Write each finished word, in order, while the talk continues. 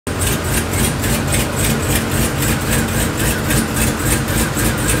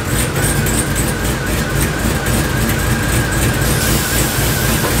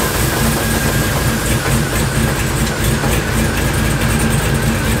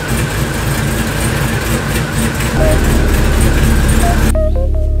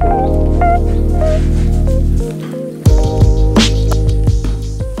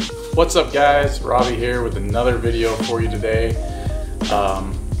What's up guys, Robbie here with another video for you today.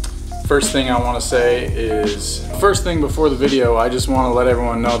 First thing I want to say is, first thing before the video, I just want to let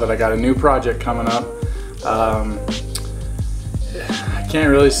everyone know that I got a new project coming up. I can't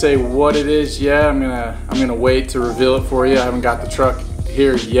really say what it is yet. I'm gonna wait to reveal it for you. I haven't got the truck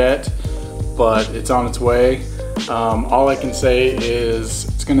here yet, but it's on its way. All I can say is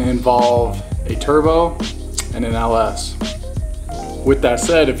it's gonna involve a turbo and an LS. With that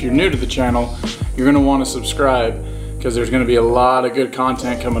said, if you're new to the channel, you're gonna want to subscribe because there's gonna be a lot of good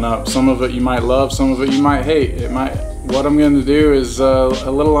content coming up. Some of it you might love, some of it you might hate. What I'm gonna do is a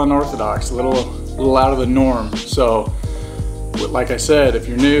little unorthodox, a little out of the norm. So, like I said, if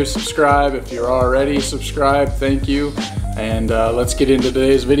you're new, subscribe. If you're already subscribed, thank you. And let's get into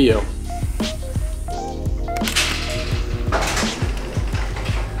today's video.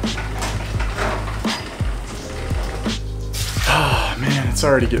 Man, it's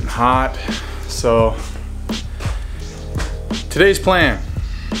already getting hot. So today's plan,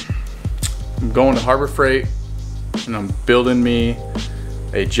 I'm going to Harbor Freight and I'm building me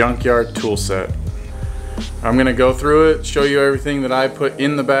a junkyard tool set. I'm gonna go through it, show you everything that I put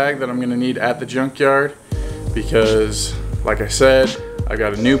in the bag that I'm gonna need at the junkyard, because like I said, I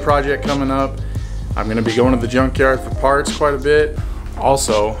got a new project coming up. I'm gonna be going to the junkyard for parts quite a bit.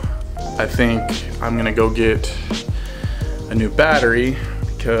 Also, I think I'm gonna go get a new battery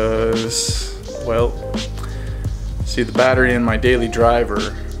because, well, see, the battery in my daily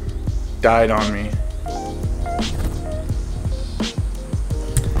driver died on me.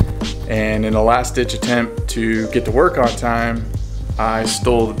 And in a last ditch attempt to get to work on time, I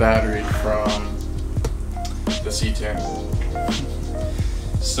stole the battery from the C10.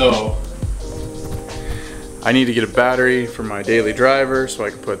 So I need to get a battery for my daily driver so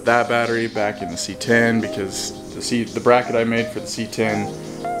I can put that battery back in the C10, because the bracket I made for the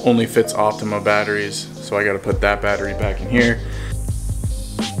C10 only fits Optima batteries, so I got to put that battery back in here.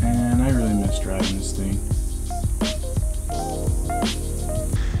 And I really miss driving this thing,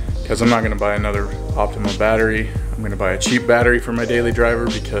 because I'm not going to buy another Optima battery. I'm going to buy a cheap battery for my daily driver,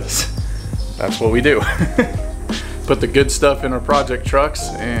 because that's what we do. Put the good stuff in our project trucks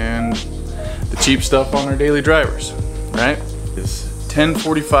and the cheap stuff on our daily drivers, right? It's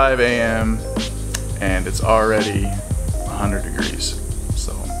 10:45 a.m. and it's already 100 degrees.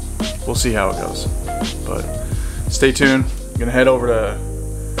 So we'll see how it goes. But stay tuned. I'm gonna head over to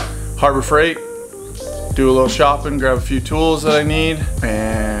Harbor Freight, do a little shopping, grab a few tools that I need,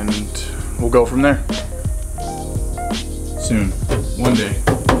 and we'll go from there. Soon, one day,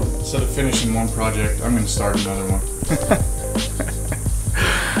 instead of finishing one project, I'm gonna start another one.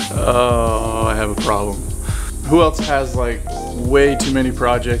 Oh, I have a problem. Who else has like way too many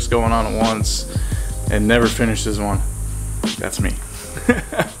projects going on at once and never finishes one? That's me.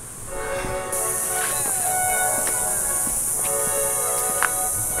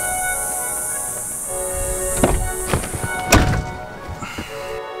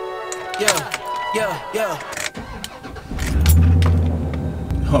 Yeah.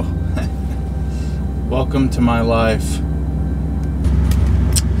 Oh, welcome to my life.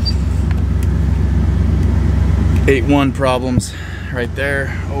 8-1 problems right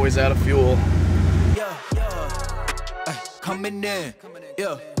there, always out of fuel. Coming in,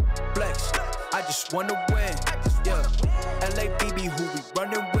 yeah, flex, I just wanna win, yeah, LA BB who we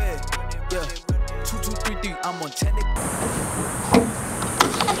running with, yeah, 2 2 3 3, I'm on 10.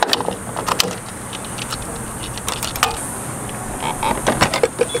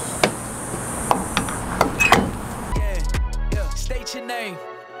 Yeah, state your name,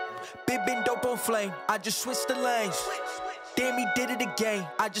 been dope on flame, I just switched the lanes, damn he did it again,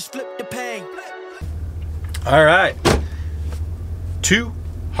 I just flipped the pain. All right. To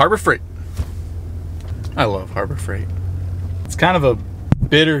Harbor Freight. I love Harbor Freight. It's kind of a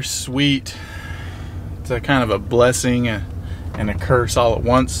bittersweet, it's a kind of a blessing and a curse all at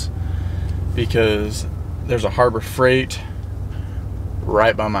once, because there's a Harbor Freight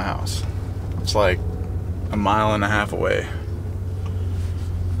right by my house. It's like a 1.5 miles away.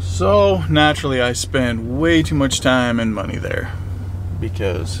 So naturally I spend way too much time and money there,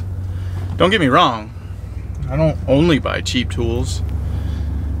 because don't get me wrong, I don't only buy cheap tools.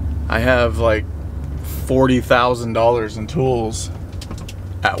 I have like $40,000 in tools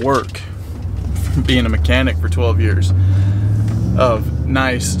at work from being a mechanic for 12 years of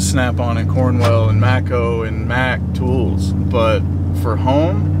nice Snap-on and Cornwell and Matco and Mac tools. But for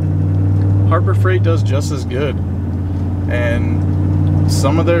home, Harbor Freight does just as good. And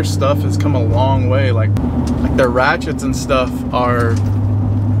some of their stuff has come a long way. Like their ratchets and stuff are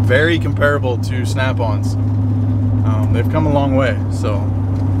very comparable to Snap-ons. They've come a long way, so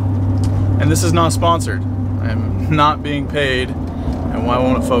And this is not sponsored. I'm not being paid, and why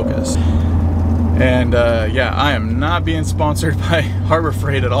won't it focus? And yeah, I am not being sponsored by Harbor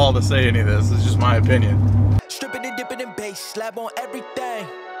Freight at all to say any of this. It's just my opinion. Stripping and dipping in base, slab on everything.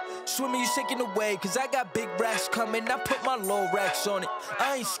 Swimming, you sinking away, cause I got big racks coming. I put my low racks on it.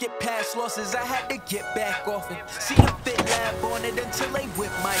 I ain't skip past losses, I had to get back off it. See the fit lab on it until they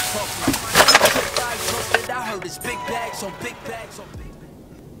whip my coffee. I heard it's big bags on big bags on big bags.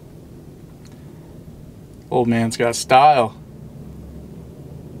 Old man's got style.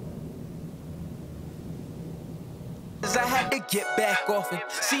 I had to get back off it.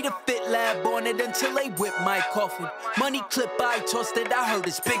 See the fit lab on it until they whip my coffin. Money clip I tossed it. I heard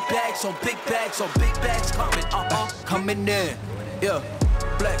it's big bags on big bags on big bags coming. Coming in. Yeah,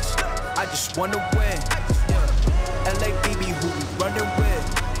 flex. I just wanna win. Yeah, LA BB who we running with.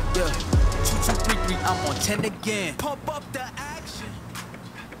 Yeah, 2233. I'm on 10 again. Pump up the action.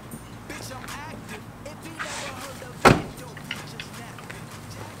 Bitch, I'm active. If you never heard of it, yo, bitch, just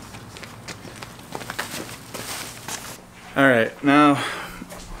All right, now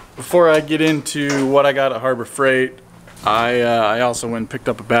before I get into what I got at Harbor Freight, I also went and picked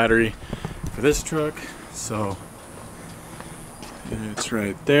up a battery for this truck. So it's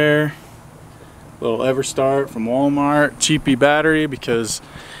right there, little Everstart from Walmart, cheapy battery, because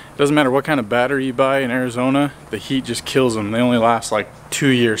it doesn't matter what kind of battery you buy in Arizona, the heat just kills them. They only last like 2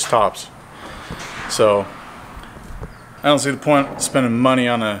 years tops. So I don't see the point of spending money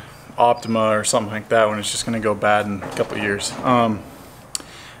on a Optima or something like that when it's just going to go bad in a couple of years. And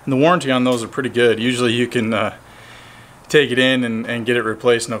the warranty on those are pretty good. Usually you can take it in and get it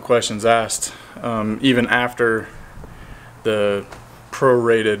replaced, no questions asked, even after the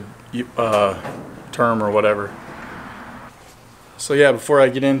prorated term or whatever. So yeah, before I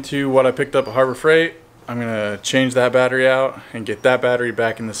get into what I picked up at Harbor Freight, I'm going to change that battery out and get that battery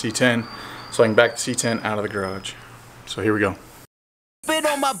back in the C10 so I can back the C10 out of the garage. So here we go. Spit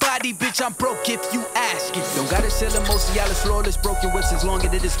on my body, bitch, I'm broke if you ask it. Don't gotta sell them, most Cialis flawless. Broken whips as long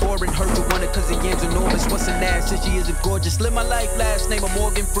as it is foreign. Heard you want it cause the yams enormous. What's an ass since she isn't gorgeous? Live my life, last name of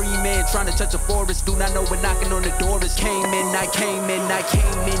Morgan Freeman. Trying to touch a forest, do not know when knocking on the door is. Came in, I came in, I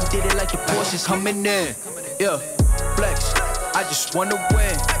came in. Did it like the Porsches coming in. Yeah, flex, I just wanna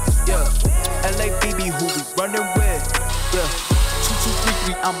win. Yeah, LA BB who we running with. Yeah,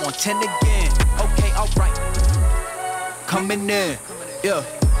 2233, I'm on 10 again. Okay, alright, coming in. Yeah,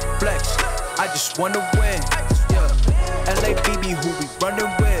 flex, I just wanna win. Yeah, LA BB who we running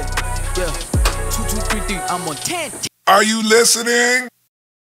with. Yeah, 2233, I'm on 10. Are you listening?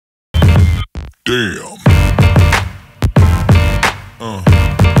 Damn. I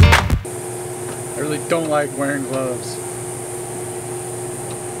really don't like wearing gloves.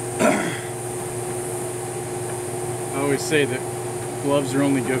 I always say that gloves are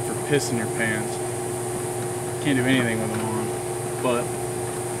only good for pissing your pants. Can't do anything with them on. But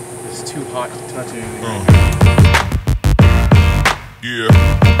it's too hot to touch anything. Yeah.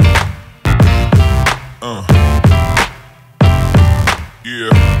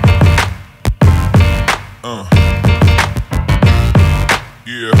 Yeah.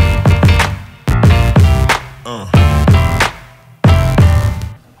 Yeah.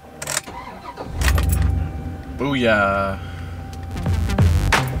 Booyah.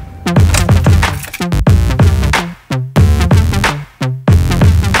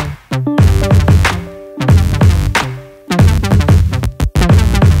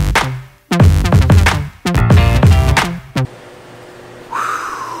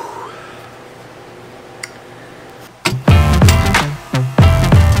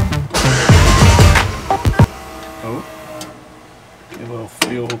 A little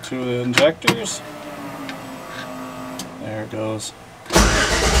fuel to the injectors. There it goes.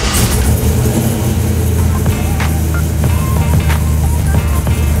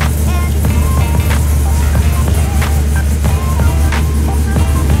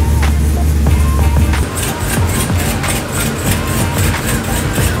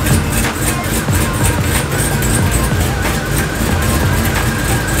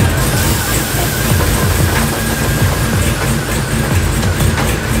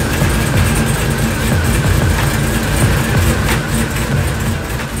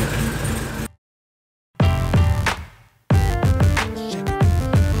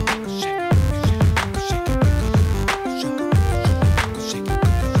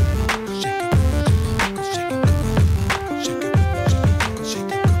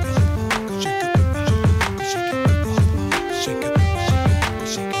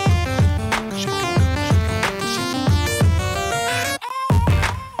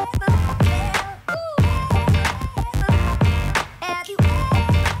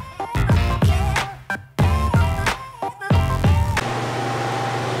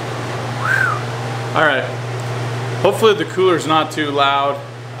 All right, hopefully the cooler's not too loud.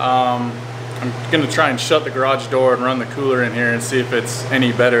 I'm gonna try and shut the garage door and run the cooler in here and see if it's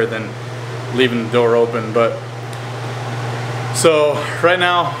any better than leaving the door open. But so right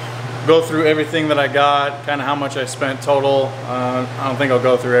now, go through everything that I got, kind of how much I spent total. I don't think I'll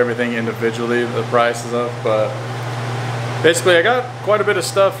go through everything individually, the prices of, but basically I got quite a bit of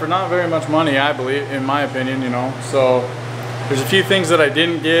stuff for not very much money, I believe, in my opinion, you know. So there's a few things that I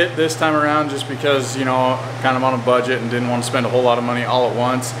didn't get this time around just because, you know, kind of on a budget and didn't want to spend a whole lot of money all at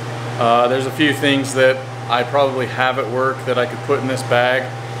once. There's a few things that I probably have at work that I could put in this bag,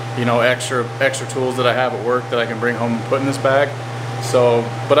 you know, extra tools that I have at work that I can bring home and put in this bag. So,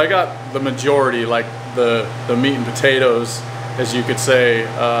 but I got the majority, like the meat and potatoes, as you could say,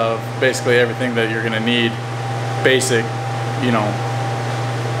 basically everything that you're gonna need, basic, you know,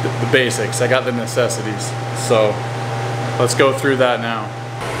 the basics. I got the necessities. So let's go through that now.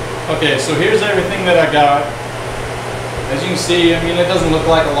 Okay, so here's everything that I got. As you can see, I mean, it doesn't look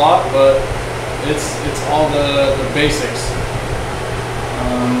like a lot, but it's all the basics.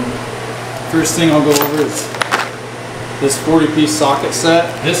 First thing I'll go over is this 40-piece socket set.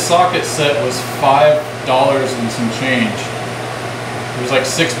 This socket set was $5 and some change. It was like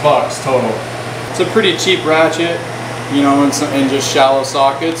 $6 total. It's a pretty cheap ratchet, you know, and just shallow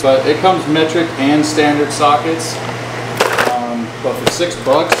sockets, but it comes metric and standard sockets. But for $6,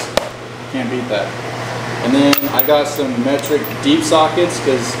 can't beat that. And then I got some metric deep sockets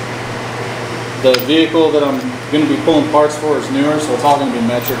because the vehicle that I'm going to be pulling parts for is newer, so it's all going to be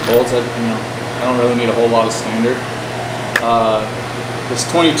metric bolts. I don't really need a whole lot of standard. This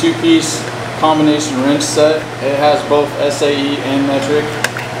 22-piece combination wrench set, it has both SAE and metric.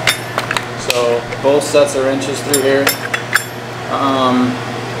 So both sets of wrenches through here.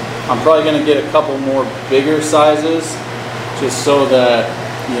 I'm probably going to get a couple more bigger sizes just so that,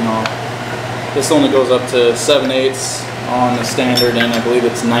 you know, this only goes up to 7/8 on the standard, and I believe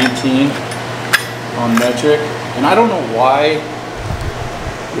it's 19 on metric. And I don't know why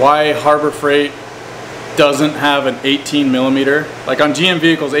Harbor Freight doesn't have an 18mm. Like on GM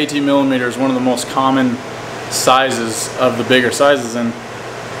vehicles, 18mm is one of the most common sizes of the bigger sizes, and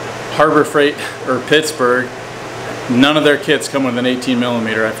Harbor Freight or Pittsburgh, none of their kits come with an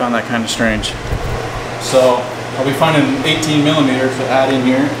 18mm. I found that kind of strange. So I'll be finding an 18mm to add in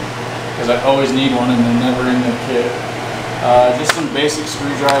here because I always need one and they're never in the kit. Just some basic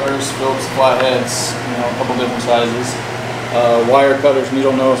screwdrivers, Phillips flatheads, you know, a couple different sizes. Wire cutters,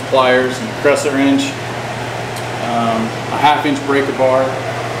 needle nose, pliers, and crescent wrench. A 1/2-inch breaker bar.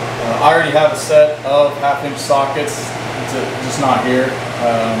 I already have a set of 1/2-inch sockets. It's just not here.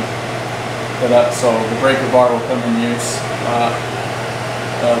 So the breaker bar will come in use.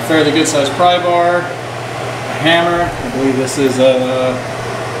 A fairly good sized pry bar. A hammer. I believe this is a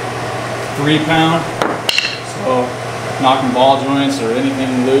 3-pound. So knocking ball joints or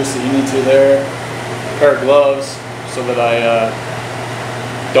anything loose that you need to there. A pair of gloves so that I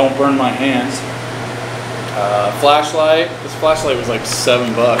don't burn my hands. Flashlight. This flashlight was like $7.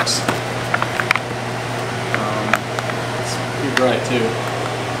 It's pretty bright too.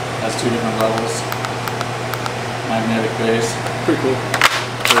 Has 2 different levels. Magnetic base. Pretty cool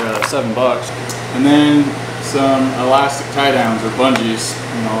for $7. And then some elastic tie downs or bungees.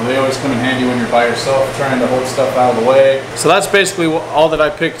 You know, they always come in handy when you're by yourself trying to hold stuff out of the way. So that's basically all that I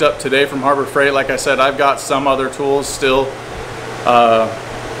picked up today from Harbor Freight. Like I said, I've got some other tools still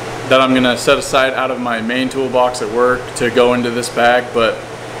that I'm gonna set aside out of my main toolbox at work to go into this bag, but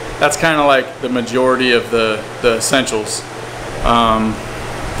that's kind of like the majority of the essentials.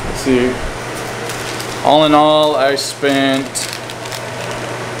 Let's see. All in all, I spent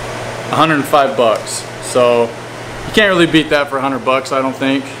 $105. So you can't really beat that for $100, I don't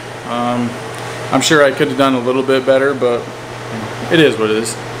think. I'm sure I could have done a little bit better, but it is what it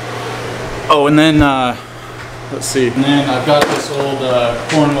is. Oh, and then let's see. And then I've got this old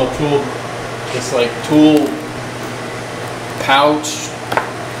Cornwell tool, this like tool pouch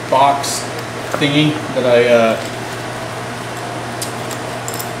box thingy that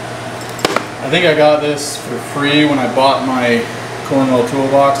I think I got this for free when I bought my Cornwell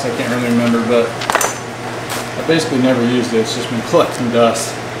toolbox. I can't really remember, but I basically never used it. It's just been collecting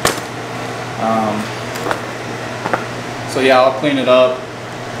dust. So yeah, I'll clean it up,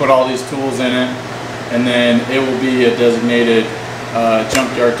 put all these tools in it, and then it will be a designated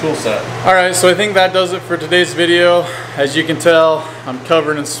junkyard tool set. All right, so I think that does it for today's video. As you can tell, I'm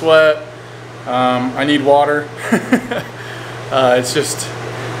covered in sweat. I need water.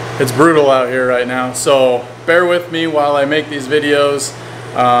 It's brutal out here right now. So bear with me while I make these videos.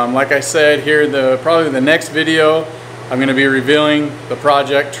 Like I said, here probably the next video, I'm going to be revealing the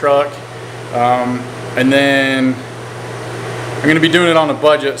project truck And then I'm going to be doing it on a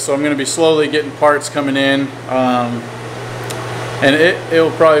budget, so I'm going to be slowly getting parts coming in. And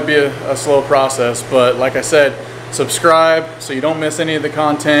it'll probably be a slow process, but like I said, subscribe so you don't miss any of the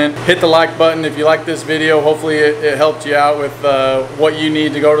content. Hit the like button if you like this video. Hopefully it helped you out with what you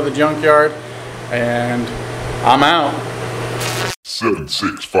need to go to the junkyard. And I'm out. 7,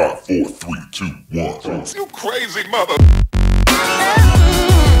 6, 5, 4, 3, 2, 1. You crazy mother.